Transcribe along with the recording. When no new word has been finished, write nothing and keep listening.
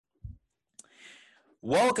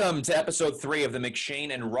Welcome to episode 3 of the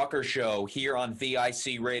McShane and Rucker Show here on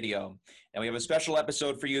VIC Radio. And we have a special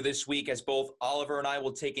episode for you this week as both Oliver and I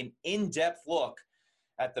will take an in-depth look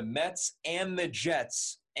at the Mets and the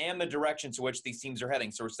Jets and the direction to which these teams are heading.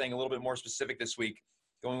 So we're staying a little bit more specific this week,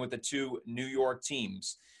 going with the two New York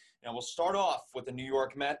teams. Now we'll start off with the New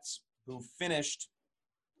York Mets, who finished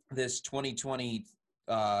this 2020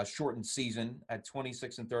 shortened season at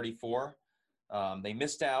 26-34. They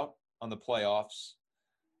missed out on the playoffs.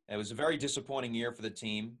 It was a very disappointing year for the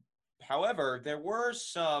team. However, there were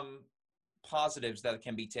some positives that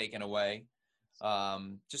can be taken away.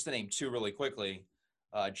 Just to name two really quickly.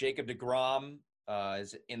 Jacob deGrom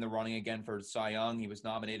is in the running again for Cy Young. He was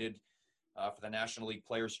nominated for the National League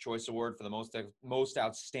Players' Choice Award for the most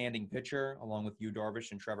outstanding pitcher, along with Yu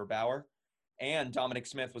Darvish and Trevor Bauer. And Dominic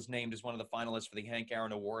Smith was named as one of the finalists for the Hank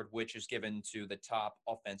Aaron Award, which is given to the top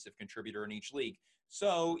offensive contributor in each league.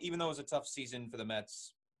 So even though it was a tough season for the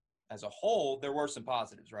Mets as a whole, there were some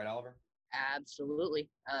positives, right, Oliver? Absolutely.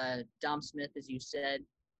 Dom Smith, as you said,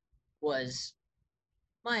 was,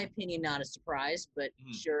 my opinion, not a surprise, but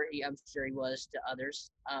I'm sure he was to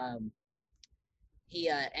others. He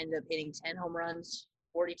ended up hitting 10 home runs,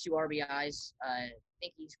 42 RBIs. I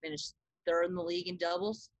think he's finished third in the league in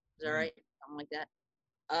doubles. Is that right? Something like that.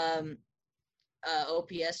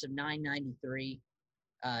 OPS of 993,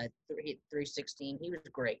 316. He was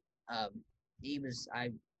great.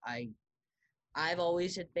 I've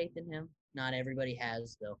always had faith in him. Not everybody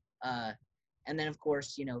has, though. And then, of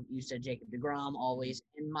course, you said Jacob deGrom always,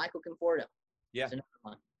 and Michael Conforto. Yeah. Is another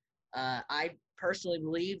one. I personally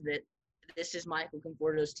believe that this is Michael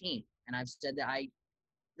Conforto's team, and I've said that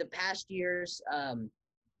the past years,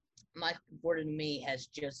 Michael Conforto to me has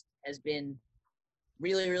been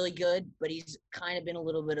really, really good, but he's kind of been a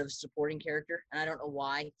little bit of a supporting character, and I don't know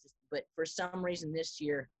why, but for some reason this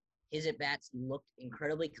year, his at-bats looked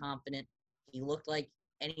incredibly confident. He looked like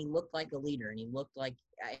a leader, and he looked like,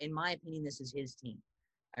 in my opinion, this is his team.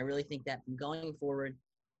 I really think that from going forward,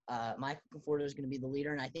 Michael Conforto is going to be the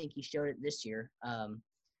leader, and I think he showed it this year.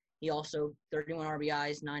 He also 31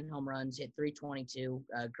 RBIs, 9 home runs, hit 322.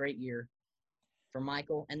 Great year for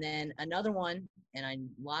Michael. And then another one, and a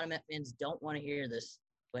lot of Met fans don't want to hear this,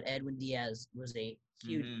 but Edwin Diaz was a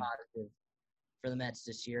huge positive for the Mets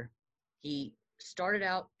this year. He started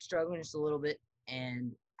out struggling just a little bit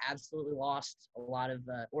and absolutely lost a lot of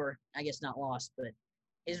or I guess not lost, but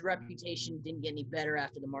his reputation didn't get any better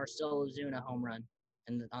after the Marcell Ozuna home run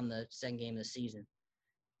on the second game of the season.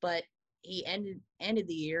 But he ended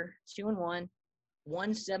the year 2-1,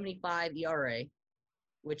 1.75 ERA,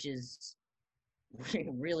 which is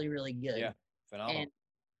really, really good. Yeah, phenomenal. And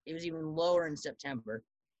it was even lower in September.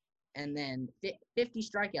 And then 50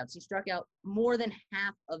 strikeouts. He struck out more than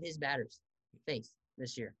half of his batters faced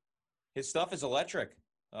this year. His stuff is electric.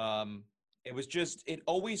 It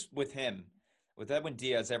always with him, with Edwin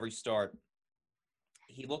Diaz, every start,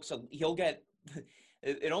 he'll get,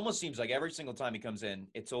 it almost seems like every single time he comes in,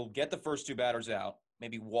 he'll get the first two batters out,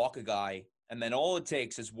 maybe walk a guy, and then all it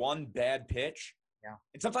takes is one bad pitch. Yeah.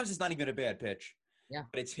 And sometimes it's not even a bad pitch. Yeah.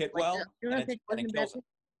 But it's hit well, and it kills him.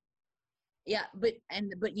 Yeah, but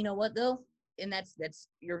you know what though? And that's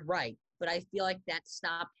you're right. But I feel like that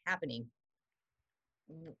stopped happening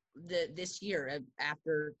this year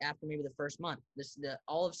after maybe the first month.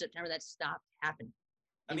 All of September that stopped happening.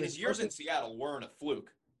 His years in Seattle weren't a fluke.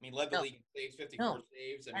 Led the league in saves, 54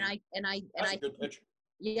 saves. That's a good pitcher.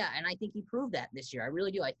 Yeah, and I think he proved that this year. I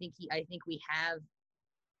really do. I think we have,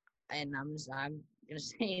 and I'm gonna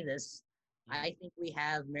say this. I think we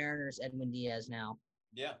have Mariners Edwin Diaz now.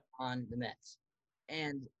 Yeah. On the Mets,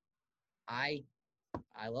 and I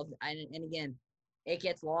love it. And again, it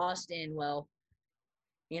gets lost in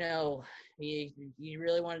you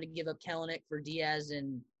really wanted to give up Kelenic for Diaz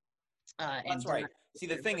and. That's right. See,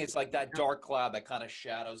 the thing is, like, that dark cloud that kind of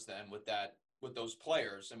shadows them with those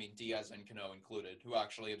players. Diaz and Cano included, who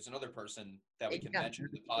actually was another person that we can mention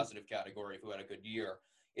in the positive category who had a good year,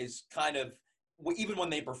 is kind of, even when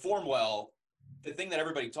they perform well, the thing that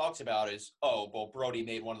everybody talks about is, Brody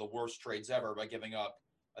made one of the worst trades ever by giving up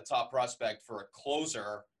a top prospect for a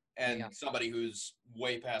closer and somebody who's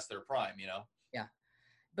way past their prime, Yeah.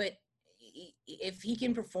 But if he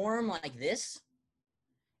can perform like this,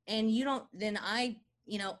 and you don't, then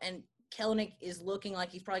and Kelenic is looking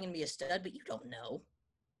like he's probably going to be a stud, but you don't know.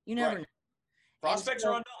 You never know. Prospects are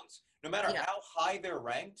unknowns. No matter how high they're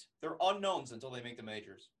ranked, they're unknowns until they make the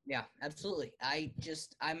majors. Yeah, absolutely. I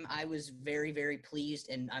was very, very pleased,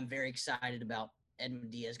 and I'm very excited about Edwin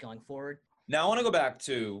Diaz going forward. Now, I want to go back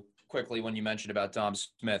to quickly when you mentioned about Dom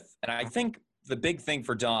Smith, and I think the big thing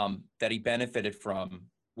for Dom that he benefited from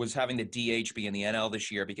was having the DH be in the NL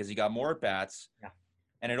this year because he got more at bats. Yeah.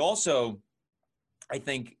 And it also, I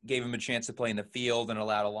think, gave him a chance to play in the field and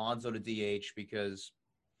allowed Alonso to DH because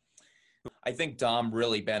I think Dom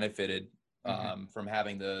really benefited from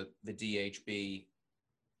having the DH be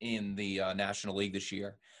in the National League this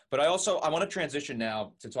year. But I want to transition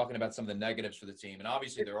now to talking about some of the negatives for the team. And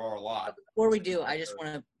obviously there are a lot. Before we do, I just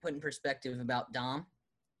want to put in perspective about Dom.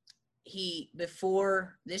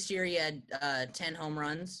 Before this year, he had 10 home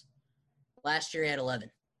runs. Last year, he had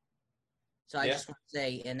 11. So I just want to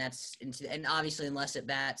say, and obviously in less at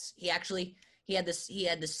bats, he had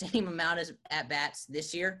the same amount of at bats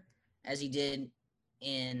this year as he did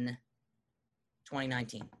in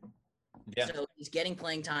 2019. Yeah. So he's getting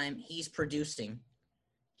playing time. He's producing.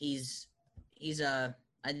 I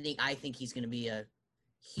think he's going to be a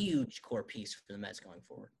huge core piece for the Mets going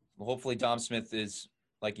forward. Well, hopefully Dom Smith is,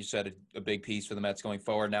 like you said, a big piece for the Mets going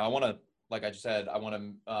forward. Now, like I just said, I want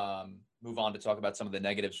to move on to talk about some of the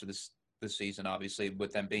negatives for this season. Obviously,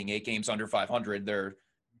 with them being 8 games under 500,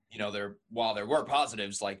 while there were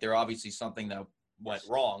positives, like they're obviously something that went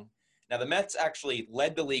wrong. Now, the Mets actually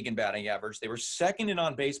led the league in batting average. They were second in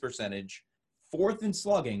on-base percentage, 4th in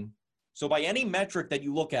slugging. So by any metric that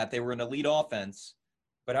you look at, they were an elite offense.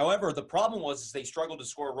 But however, the problem was they struggled to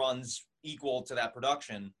score runs equal to that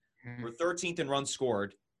production. We're 13th in runs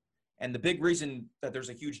scored. And the big reason that there's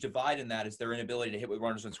a huge divide in that is their inability to hit with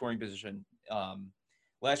runners in scoring position.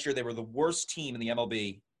 Last year, they were the worst team in the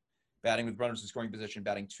MLB batting with runners in scoring position,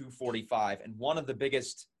 batting .245. And one of the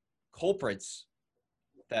biggest culprits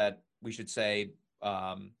that we should say,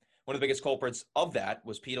 one of the biggest culprits of that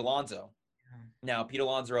was Pete Alonso. Now, Pete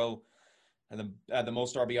Alonso had the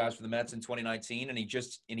most RBIs for the Mets in 2019, and he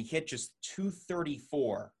hit just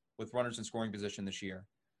 .234 with runners in scoring position this year.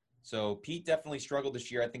 So Pete definitely struggled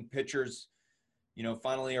this year. I think pitchers,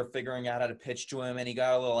 finally are figuring out how to pitch to him, and he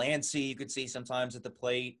got a little antsy, you could see sometimes at the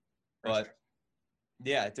plate. But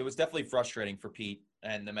yeah, it was definitely frustrating for Pete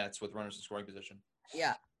and the Mets with runners in scoring position.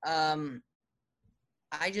 Yeah.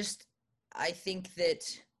 I think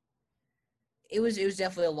that it was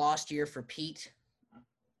definitely a lost year for Pete,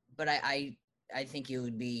 but I think it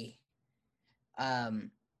would be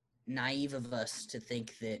naive of us to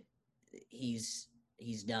think that he's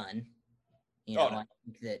done.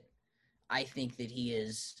 I think that he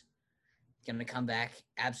is going to come back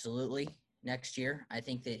absolutely next year. I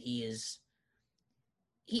think that he is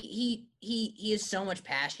so much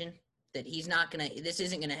passion that he's not going to – this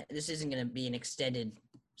isn't going to be an extended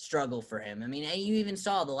struggle for him. I mean, you even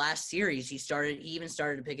saw the last series he even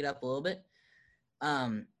started to pick it up a little bit.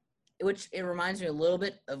 Which it reminds me a little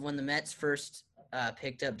bit of when the Mets first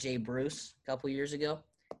picked up Jay Bruce a couple years ago.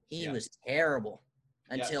 He was terrible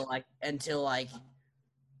until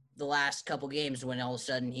the last couple games when all of a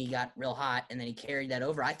sudden he got real hot and then he carried that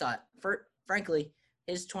over. I thought, frankly,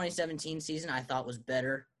 his 2017 season I thought was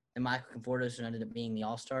better than Michael Conforto's, who ended up being the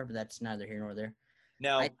All-Star, but that's neither here nor there.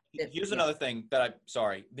 Now, here's another thing that I just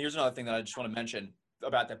want to mention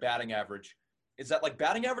about the batting average is that like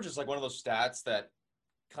batting average is like one of those stats that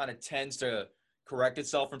kind of tends to correct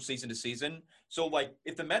itself from season to season. So like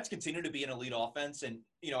if the Mets continue to be an elite offense and,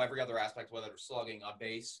 every other aspect, whether they're slugging on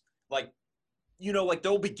base, like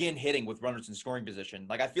they'll begin hitting with runners in scoring position.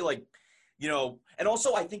 Like I feel like, and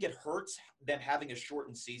also I think it hurts them having a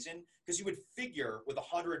shortened season because you would figure with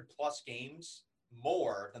 100 plus games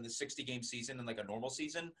more than the 60 game season in like a normal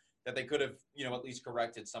season that they could have, at least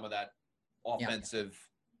corrected some of that offensive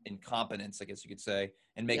incompetence, I guess you could say,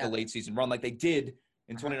 and make a late season run like they did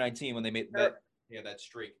in 2019 when they made that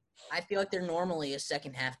streak. I feel like they're normally a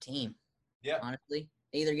second half team. Yeah. Honestly,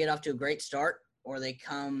 they either get off to a great start or they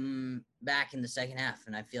come back in the second half.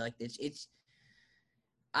 And I feel like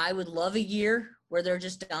I would love a year where they're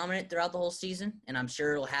just dominant throughout the whole season. And I'm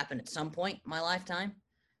sure it'll happen at some point in my lifetime.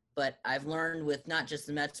 But I've learned with not just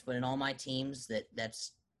the Mets, but in all my teams that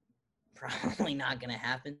that's probably not going to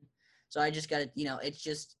happen. So I just got to, it's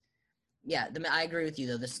just, I agree with you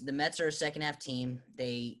though. The Mets are a second half team.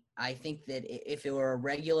 I think that if it were a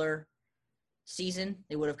regular season,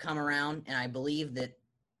 they would have come around, and I believe that.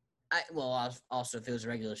 Also if it was a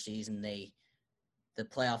regular season, the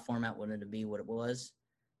playoff format wouldn't be what it was.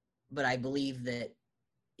 But I believe that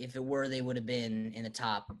if it were, they would have been in the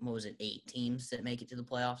top. 8 teams that make it to the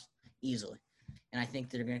playoffs easily, and I think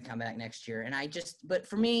they're going to come back next year. And but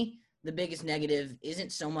for me, the biggest negative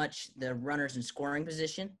isn't so much the runners in scoring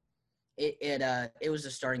position. It was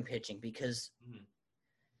the starting pitching because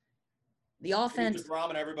the offense. It was DeGrom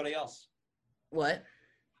and everybody else. What?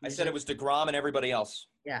 I said it was DeGrom and everybody else.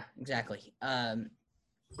 Yeah, exactly. I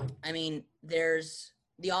mean, there's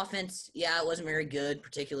The offense, yeah, it wasn't very good,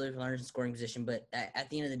 particularly for runners in scoring position. But at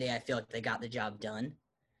the end of the day, I feel like they got the job done.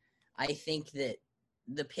 I think that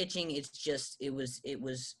the pitching, it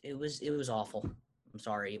was awful. I'm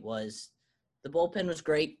sorry, it was. The bullpen was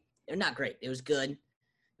great. Not great. It was good. It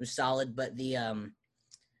was solid, but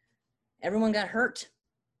everyone got hurt.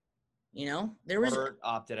 Hurt,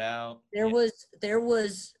 opted out. There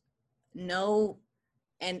was no,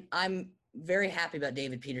 and I'm very happy about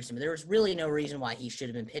David Peterson, but there was really no reason why he should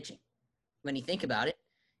have been pitching. When you think about it,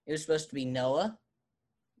 it was supposed to be Noah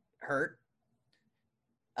hurt,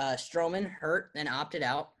 Stroman hurt, then opted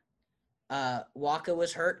out. Waka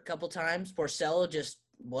was hurt a couple times. Porcello just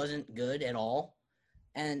wasn't good at all,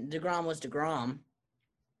 and DeGrom was DeGrom.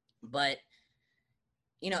 But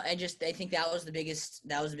I think that was the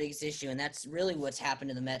biggest issue, and that's really what's happened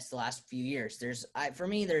to the Mets the last few years. There's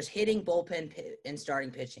hitting, bullpen, and starting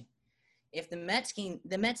pitching. If the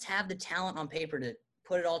Mets have the talent on paper to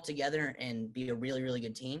put it all together and be a really, really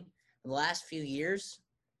good team. The last few years,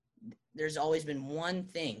 there's always been one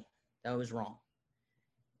thing that was wrong.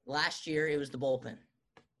 Last year, it was the bullpen.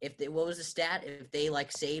 What was the stat? If they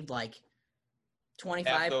saved 25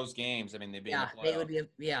 half those games, I mean, they'd be in the playoffs. They would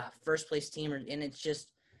be a first place team, and it's just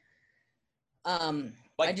to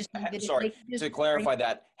clarify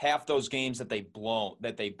that, half those games that they blew.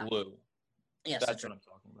 Yes, that's what I'm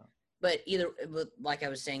talking about. But like I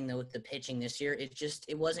was saying though, with the pitching this year,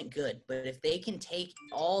 it wasn't good. But if they can take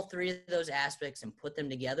all three of those aspects and put them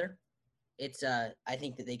together, I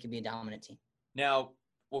think that they could be a dominant team. Now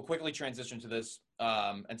we'll quickly transition to this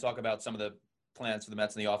and talk about some of the plans for the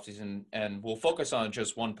Mets in the offseason, and we'll focus on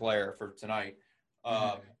just one player for tonight,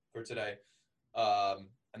 for today, and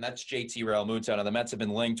that's JT Realmuto. Now the Mets have been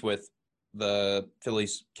linked with the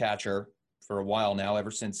Phillies catcher for a while now, ever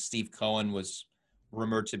since Steve Cohen was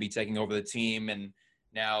rumored to be taking over the team, and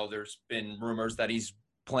now there's been rumors that he's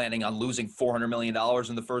planning on losing $400 million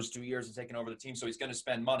in the first 2 years and taking over the team, so he's going to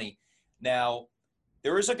spend money. Now,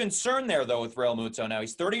 there is a concern there, though, with Realmuto. Now,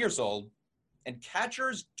 he's 30 years old, and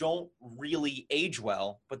catchers don't really age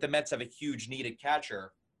well, but the Mets have a huge need at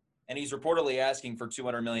catcher, and he's reportedly asking for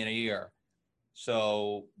 $200 million a year.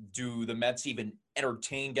 So do the Mets even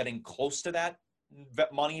entertain getting close to that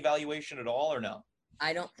money valuation at all, or no?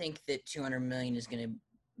 I don't think that $200 million is going to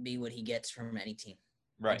be what he gets from any team.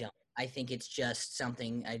 Right. I think it's just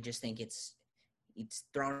something. I just think it's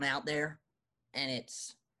thrown out there, and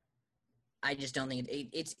I just don't think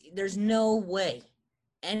it's. There's no way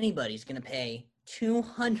anybody's going to pay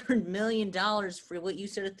 $200 million for what you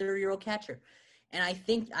said, a 30-year-old catcher. And I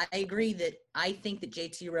agree that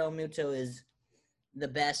JT Realmuto is the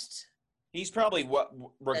best. He's probably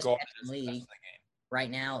regarded as the best in the game right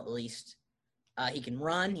now, at least. He can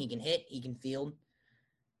run, he can hit, he can field.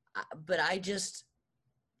 But I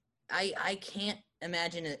can't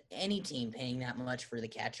imagine any team paying that much for the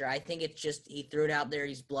catcher. I think it's just he threw it out there.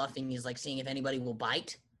 He's bluffing. He's seeing if anybody will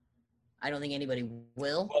bite. I don't think anybody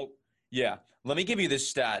will. Well, yeah. Let me give you this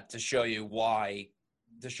stat to show you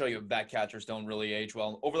that catchers don't really age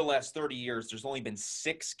well. Over the last 30 years, there's only been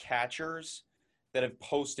 6 catchers that have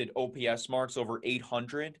posted OPS marks over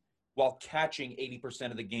 800 while catching 80%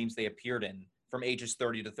 of the games they appeared in, from ages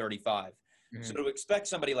 30 to 35. Mm-hmm. So to expect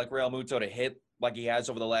somebody like Realmuto to hit like he has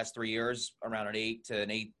over the last 3 years, around an 8 to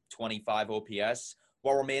an 825 OPS,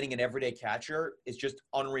 while remaining an everyday catcher, is just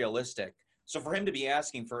unrealistic. So for him to be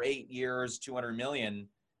asking for 8 years, $200 million,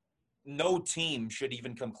 no team should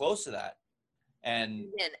even come close to that. And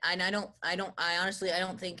I honestly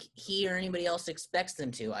don't think he or anybody else expects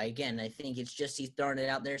them to. I think it's just he's throwing it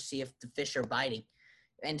out there, see if the fish are biting,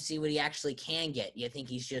 and see what he actually can get. You think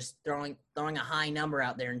he's just throwing a high number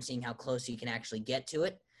out there and seeing how close he can actually get to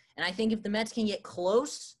it. And I think if the Mets can get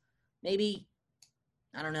close, maybe,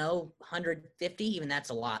 I don't know, 150, even that's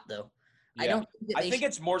a lot though. Yeah. I think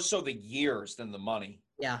it's more so the years than the money.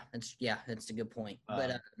 Yeah, that's a good point.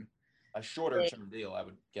 But a shorter term deal, I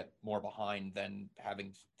would get more behind than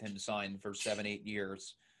having him sign for 7-8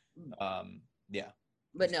 years. Yeah.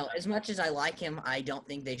 But no, as much as I like him, I don't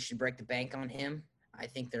think they should break the bank on him. I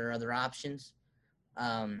think there are other options.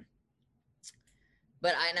 But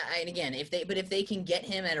if they can get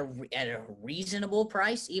him at a reasonable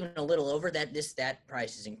price, even a little over that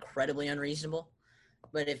price is incredibly unreasonable.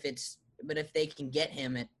 But if they can get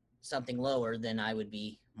him at something lower, then I would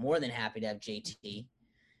be more than happy to have JT.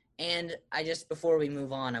 And before we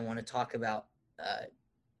move on, I want to talk about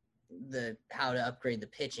how to upgrade the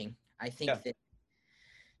pitching. I think that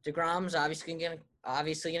DeGrom's obviously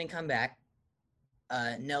going to come back.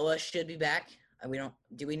 Noah should be back.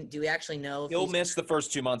 Do we actually know if he'll miss the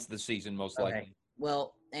first 2 months of the season most likely?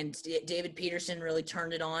 Well, David Peterson really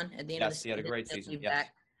turned it on at the end of the season. Yes, he had a great season. Yes.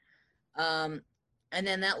 Back. And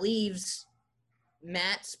then that leaves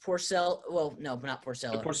Matz, Porcello. Well, no, not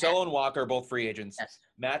Porcello. So Porcello and Walker are both free agents. Yes.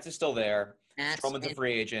 Matz is still there. Matz Stroman's a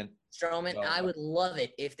free agent. Stroman, I would love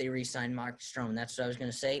it if they re-signed Mark Stroman. That's what I was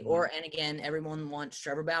going to say. Mm-hmm. And again, everyone wants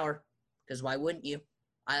Trevor Bauer, because why wouldn't you?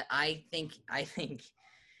 I think I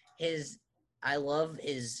love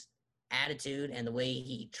his attitude and the way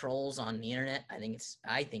he trolls on the internet. I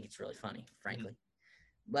think it's really funny, frankly.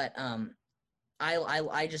 Mm-hmm. But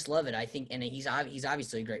I just love it. I think, and he's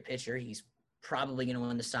obviously a great pitcher. He's probably going to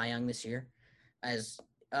win the Cy Young this year,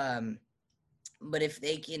 but if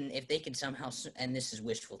they can somehow, and this is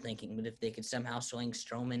wishful thinking, but if they could somehow swing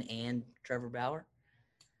Stroman and Trevor Bauer,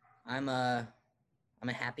 I'm a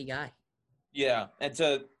happy guy. Yeah, and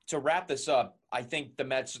to wrap this up, I think the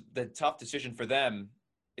Mets, the tough decision for them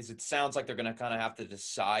is it sounds like they're going to kind of have to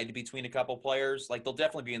decide between a couple players. Like, they'll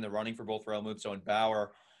definitely be in the running for both Realmuto and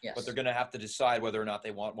Bauer, yes, but they're going to have to decide whether or not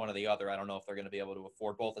they want one or the other. I don't know if they're going to be able to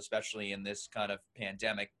afford both, especially in this kind of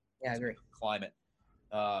pandemic I agree. Climate.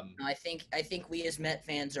 I think we as Met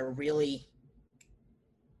fans are really,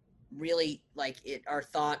 really like it. Our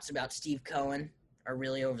thoughts about Steve Cohen are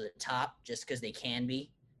really over the top just because they can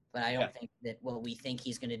be, but I don't think that what we think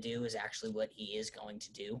he's going to do is actually what he is going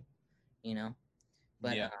to do, you know.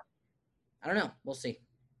 But I don't know. We'll see.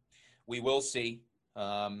 We will see.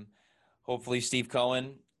 Hopefully, Steve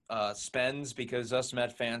Cohen spends, because us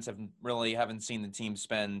Met fans haven't seen the team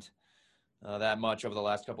spend that much over the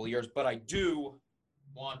last couple of years. But I do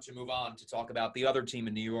want to move on to talk about the other team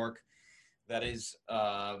in New York that is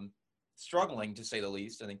struggling, to say the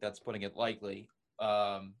least. I think that's putting it lightly.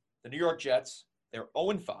 The New York Jets, they're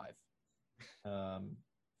 0-5.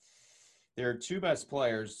 Their two best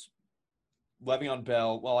players, Le'Veon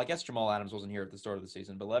Bell, well, I guess Jamal Adams wasn't here at the start of the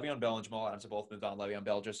season, but Le'Veon Bell and Jamal Adams have both moved on. Le'Veon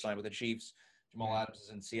Bell just signed with the Chiefs. Jamal Adams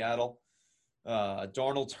is in Seattle.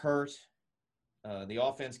 Darnold's hurt. The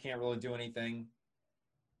offense can't really do anything.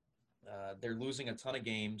 They're losing a ton of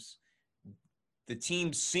games. The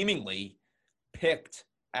team seemingly picked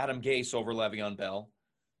Adam Gase over Le'Veon Bell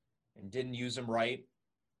and didn't use him right,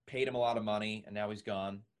 paid him a lot of money, and now he's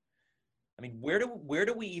gone. I mean, where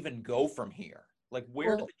do we even go from here? Like,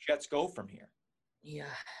 where do the Jets go from here? Yeah,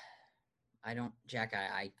 I don't, Jack.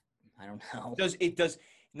 I don't know. Does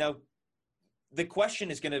now? The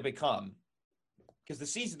question is going to become, because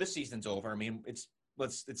this season's over. I mean, it's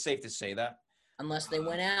safe to say that. Unless they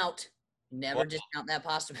win out, never discount that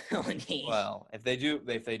possibility. Well, if they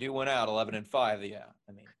do win out 11-5, yeah.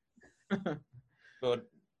 I mean, but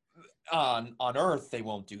on Earth they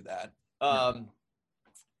won't do that.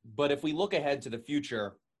 But if we look ahead to the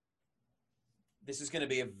future, this is going to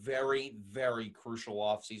be a very, very crucial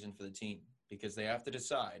offseason for the team, because they have to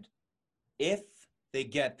decide if they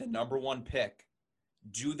get the number one pick,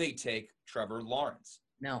 do they take Trevor Lawrence?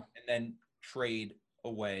 No. And then trade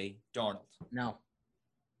away Darnold? No.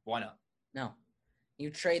 Why not? No. You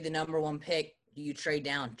trade the number one pick, you trade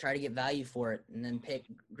down, try to get value for it, and then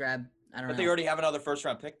grab, I don't know. But they already have another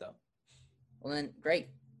first-round pick, though. Well, then, great.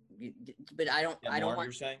 But I don't want,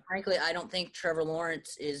 you're saying? Frankly, I don't think Trevor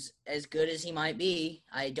Lawrence is as good as he might be.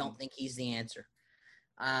 I don't think he's the answer.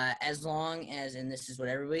 As long as, and this is what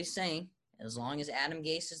everybody's saying, as long as Adam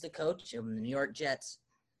Gase is the coach of the New York Jets,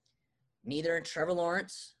 neither Trevor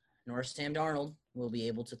Lawrence nor Sam Darnold will be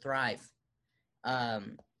able to thrive.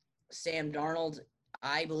 Sam Darnold,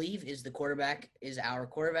 I believe, is our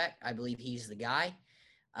quarterback. I believe he's the guy.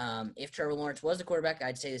 If Trevor Lawrence was the quarterback,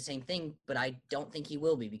 I'd say the same thing, but I don't think he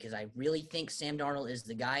will be, because I really think Sam Darnold is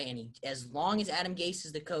the guy, and as long as Adam Gase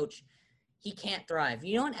is the coach, he can't thrive.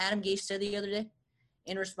 You know what Adam Gase said the other day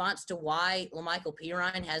in response to why LaMichael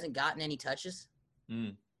Pirine hasn't gotten any touches?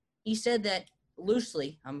 He said that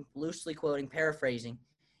I'm loosely quoting, paraphrasing,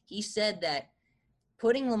 he said that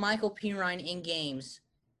putting LaMichael Pirine in games,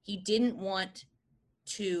 he didn't want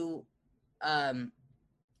to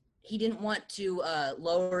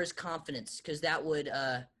lower his confidence, because that would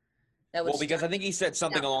because I think he said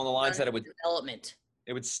something along the lines that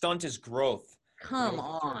it would stunt his growth. Come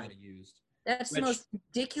on. That's the most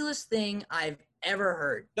ridiculous thing I've ever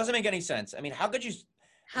heard. Doesn't make any sense. I mean, how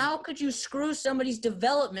could you screw somebody's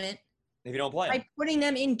development if you don't play by putting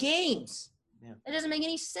them in games? Yeah. That doesn't make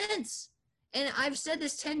any sense. And I've said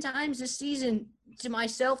this 10 times this season to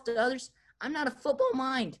myself, to others. I'm not a football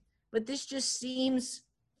mind, but this just seems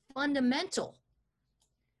fundamental.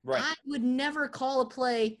 Right. I would never call a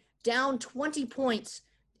play down 20 points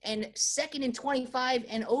and 2nd and 25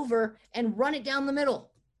 and over and run it down the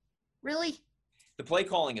middle. Really? The play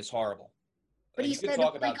calling is horrible. But he said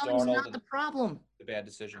the play calling is not the problem. The bad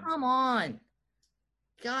decisions. Come on.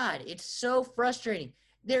 God, it's so frustrating.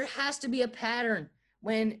 There has to be a pattern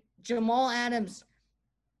when Jamal Adams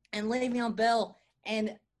and Le'Veon Bell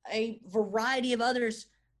and a variety of others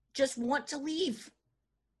just want to leave.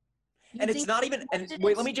 And it's not even, and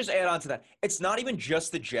wait, let me just add on to that. It's not even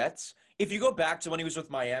just the Jets. If you go back to when he was with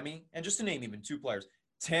Miami, and just to name even 2 players,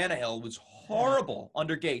 Tannehill was horrible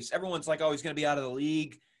under Gase. Everyone's like, oh, he's going to be out of the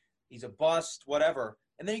league. He's a bust, whatever.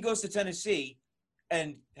 And then he goes to Tennessee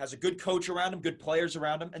and has a good coach around him, good players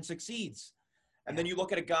around him, and succeeds. And then you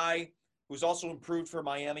look at a guy who's also improved for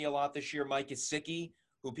Miami a lot this year, Mike Gesicki,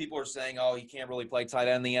 who people are saying, oh, he can't really play tight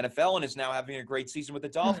end in the NFL, and is now having a great season with the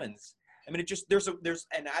Dolphins. I mean, it just there's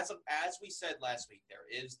and as we said last week,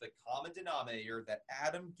 there is the common denominator that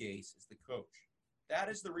Adam Gase is the coach. That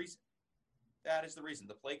is the reason. That is the reason.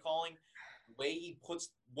 The play calling, the way he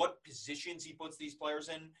puts, what positions he puts these players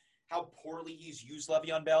in, how poorly he's used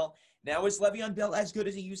Le'Veon Bell. Now, is Le'Veon Bell as good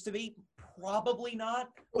as he used to be? Probably not.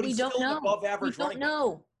 But he's still an above average running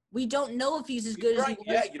back. We don't know if he's as good as he was.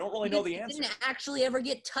 Yeah, you don't really know the answer. He didn't actually ever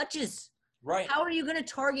get touches. Right. How are you going to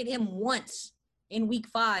target him once in week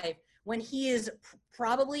 5 when he is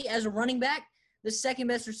probably, as a running back, the second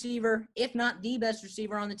best receiver, if not the best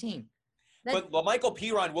receiver on the team? But Michael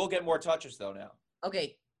Pirine will get more touches, though, now.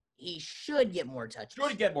 Okay, he should get more touches.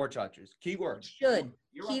 Should get more touches. Keyword. Should.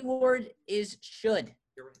 Keyword is should.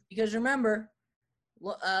 Right. Because remember,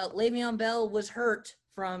 Le'Veon Bell was hurt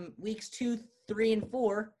from weeks 2, 3, and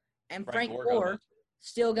 4, and Frank Gore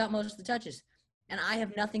still got most of the touches. And I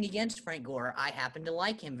have nothing against Frank Gore. I happen to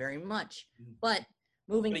like him very much. But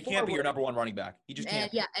moving forward, he can't be your number 1 running back. He just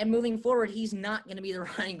can't. Yeah, and moving forward, he's not going to be the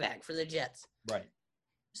running back for the Jets. Right.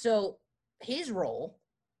 So his role,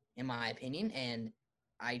 in my opinion, and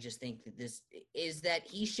I just think that this is that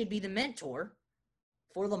he should be the mentor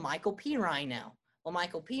for LaMichael Pirine now.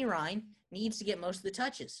 LaMichael Pirine needs to get most of the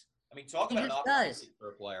touches. I mean, talk about an opportunity for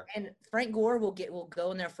a player. And Frank Gore will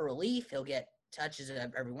go in there for relief. He'll get touches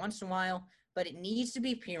every once in a while, but it needs to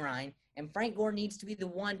be Pirine, and Frank Gore needs to be the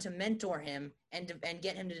one to mentor him and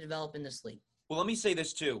get him to develop in this league. Well, let me say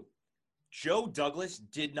this too. Joe Douglas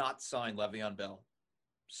did not sign Le'Veon Bell.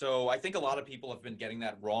 So I think a lot of people have been getting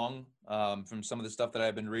that wrong from some of the stuff that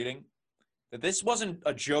I've been reading, that this wasn't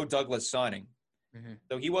a Joe Douglas signing. Mm-hmm.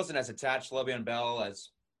 So he wasn't as attached to Le'Veon Bell as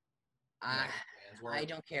I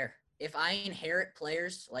don't care. If I inherit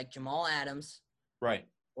players like Jamal Adams right,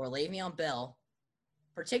 or Le'Veon Bell,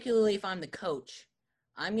 particularly if I'm the coach,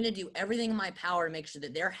 I'm going to do everything in my power to make sure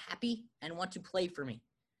that they're happy and want to play for me.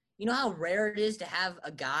 You know how rare it is to have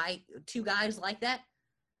 2 guys like that?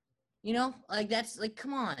 You know, like that's like,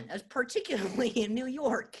 come on, as particularly in New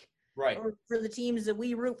York, right? Or for the teams that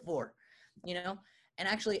we root for, you know. And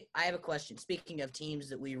actually, I have a question. Speaking of teams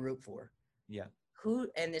that we root for, yeah. Who?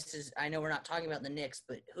 And this is, I know we're not talking about the Knicks,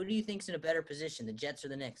 but who do you think's in a better position, the Jets or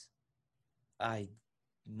the Knicks?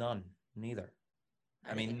 Neither.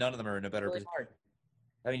 I mean, none of them are in a better position. Hard.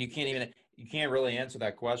 I mean, you can't really answer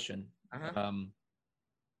that question. Uh-huh.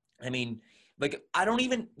 I mean, like,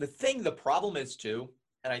 the problem is too.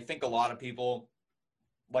 And I think a lot of people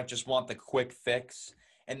just want the quick fix,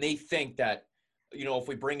 and they think that, you know, if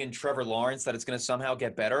we bring in Trevor Lawrence, that it's going to somehow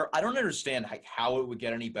get better. I don't understand how it would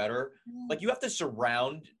get any better. Like, you have to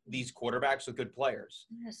surround these quarterbacks with good players.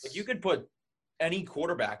 Yes. Like, you could put any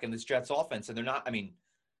quarterback in this Jets offense, and they're not. I mean,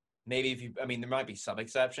 there might be some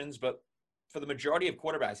exceptions, but for the majority of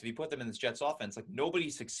quarterbacks, if you put them in this Jets offense, like,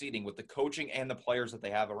 nobody's succeeding with the coaching and the players that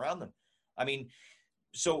they have around them. I mean,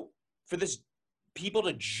 so for this. People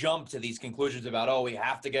to jump to these conclusions about, oh, we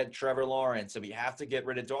have to get Trevor Lawrence and we have to get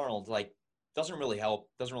rid of Darnold, like, doesn't really help,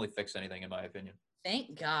 doesn't really fix anything, in my opinion.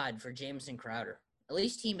 Thank God for Jamison Crowder. At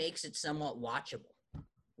least he makes it somewhat watchable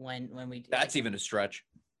when we. That's even a stretch.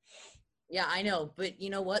 Yeah, I know, but you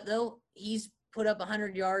know what though? He's put up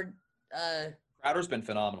 100-yard. Crowder's been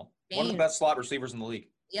phenomenal. Game. One of the best slot receivers in the league.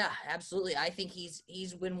 Yeah, absolutely. I think he's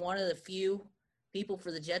been one of the few people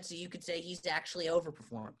for the Jets that you could say he's actually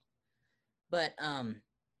overperformed. But I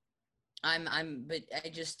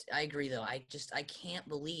agree though. I can't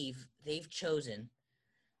believe they've chosen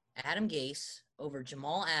Adam Gase over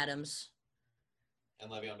Jamal Adams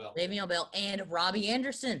and Le'Veon Bell and Robbie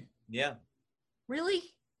Anderson. Yeah. Really?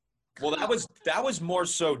 Well, that was more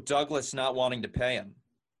so Douglas not wanting to pay him.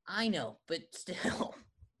 I know, but still,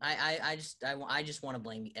 I just want to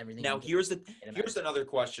blame everything. Now here's another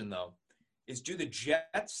question though: do the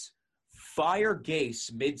Jets fire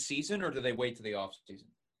Gase mid-season, or do they wait to the offseason?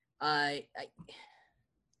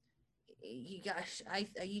 You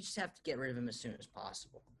just have to get rid of him as soon as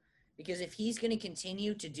possible, because if he's going to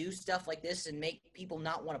continue to do stuff like this and make people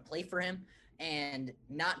not want to play for him and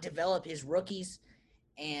not develop his rookies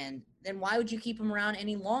And then why would you keep him around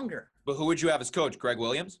any longer? But who would you have as coach? Greg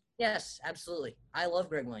Williams? Yes, absolutely. I love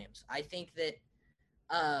Greg Williams. I think that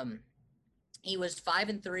he was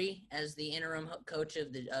 5-3 as the interim coach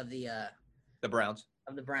of the Browns.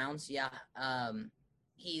 Of the Browns. Yeah.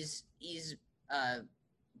 He's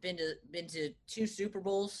been to 2 Super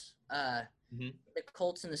Bowls. The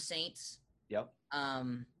Colts and the Saints. Yep.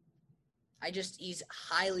 He's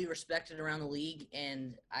highly respected around the league,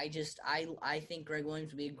 and I think Greg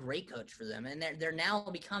Williams would be a great coach for them. And they're now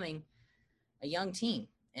becoming a young team,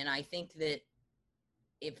 and I think that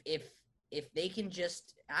if they can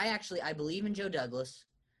just, I believe in Joe Douglas.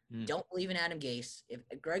 Don't believe in Adam Gase. If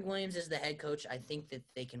Greg Williams is the head coach, I think that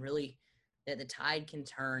they can that the tide can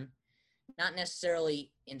turn, not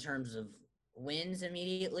necessarily in terms of wins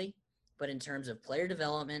immediately, but in terms of player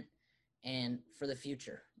development and for the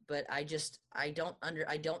future. But I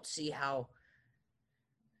don't see how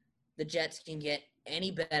the Jets can get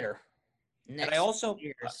any better next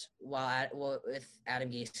years with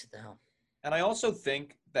Adam Gase at the helm. And I also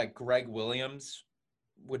think that Greg Williams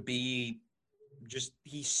would be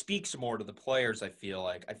he speaks more to the players, I feel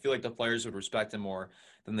like. I feel like the players would respect him more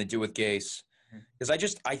than they do with Gase. Because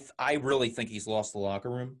I really think he's lost the locker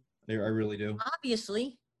room. I really do.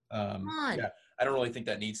 Obviously. Come on. Yeah, I don't really think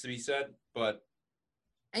that needs to be said, but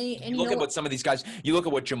and you look at what some of these guys – you look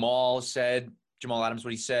at what Jamal Adams,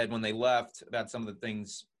 what he said when they left about some of the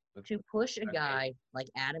things. To push a guy like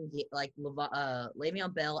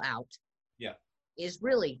Le'Veon Bell out is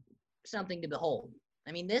really something to behold.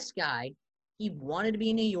 I mean, this guy, he wanted to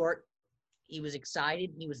be in New York. He was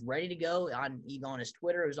excited. He was ready to go. On his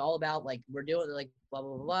Twitter, it was all about, like, we're doing it, like, blah,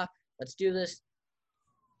 blah, blah, blah. Let's do this.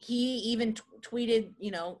 He even tweeted,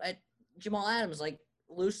 at Jamal Adams, like,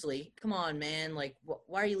 loosely, come on, man. Like,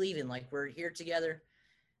 why are you leaving? Like, we're here together.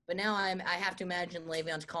 But now I have to imagine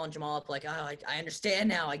Le'Veon's calling Jamal up like, oh, I understand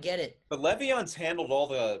now. I get it. But Le'Veon's handled all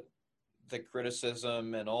the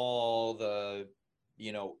criticism and all the,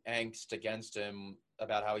 angst against him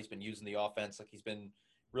about how he's been using the offense. Like, he's been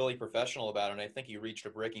really professional about it. And I think he reached a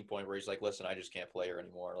breaking point where he's like, listen, I just can't play here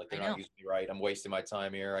anymore. Like, they're not using me right. I'm wasting my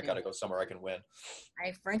time here. I got to go somewhere I can win.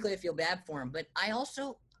 I feel bad for him. But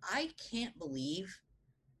I can't believe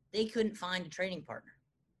they couldn't find a trading partner.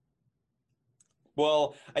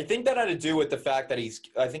 Well, I think that had to do with the fact that he's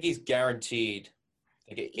guaranteed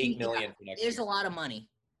like $8 million for next year. There's a lot of money,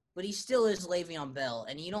 but he still is Le'Veon Bell,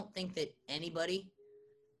 and you don't think that anybody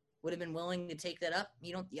would have been willing to take that up?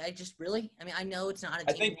 You don't? I know it's not a team.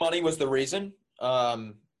 I think money was the reason,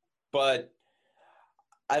 but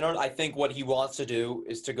I think what he wants to do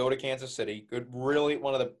is to go to Kansas City.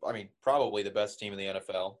 Probably the best team in the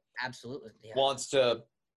NFL. Absolutely. Yeah. Wants to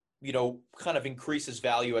kind of increase his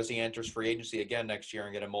value as he enters free agency again next year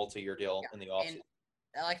and get a multi-year deal in the offseason.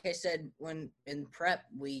 Like I said, when in prep,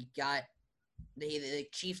 we got the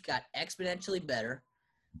Chiefs got exponentially better.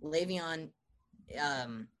 Le'Veon,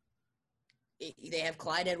 they have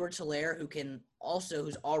Clyde Edwards-Helaire,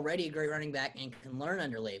 who's already a great running back and can learn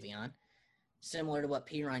under Le'Veon, similar to what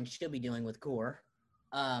P. Ryan should be doing with Gore.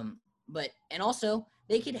 And also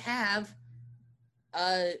they could have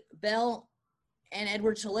Bell and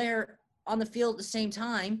Edwards-Helaire on the field at the same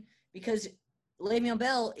time because Le'Veon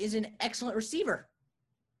Bell is an excellent receiver.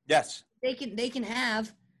 Yes. They can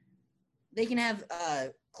have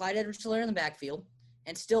Clyde Edwards-Helaire in the backfield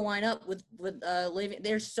and still line up with Le'Veon.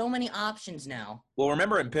 There's so many options now. Well,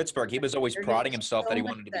 remember in Pittsburgh, he was always prodding himself that he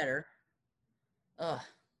wanted to be better.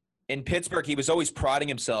 In Pittsburgh, he was always prodding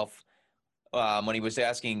himself when he was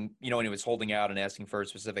asking, when he was holding out and asking for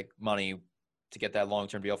specific money to get that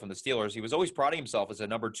long-term deal from the Steelers. He was always prodding himself as a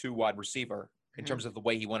number 2 wide receiver in terms of the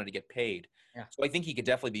way he wanted to get paid. Yeah. So I think he could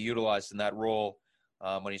definitely be utilized in that role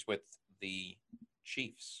when he's with the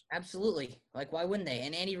Chiefs. Absolutely. Like, why wouldn't they?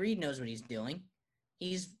 And Andy Reid knows what he's doing.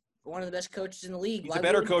 He's one of the best coaches in the league. He's a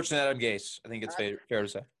better coach than Adam Gase. I think it's fair to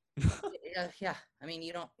say. Yeah. I mean,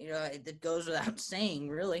 it goes without saying,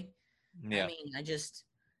 really. Yeah. I mean,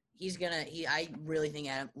 I really think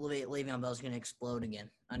Le'Veon Bell is going to explode again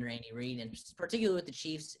under Andy Reid, and particularly with the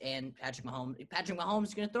Chiefs and Patrick Mahomes. Patrick Mahomes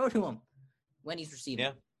is going to throw to him when he's receiving.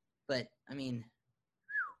 Yeah. But, I mean.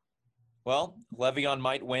 Well, Le'Veon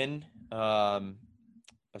might win a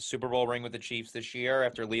Super Bowl ring with the Chiefs this year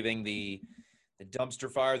after leaving the dumpster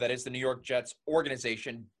fire that is the New York Jets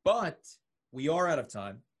organization. But we are out of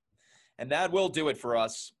time. And that will do it for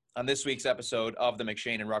us on this week's episode of the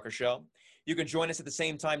McShane and Rucker Show. You can join us at the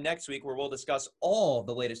same time next week where we'll discuss all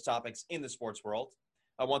the latest topics in the sports world.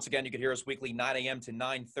 Once again, you can hear us weekly 9 a.m. to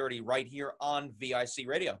 9:30 right here on VIC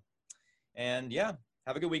Radio. And, yeah,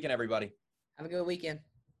 have a good weekend, everybody. Have a good weekend.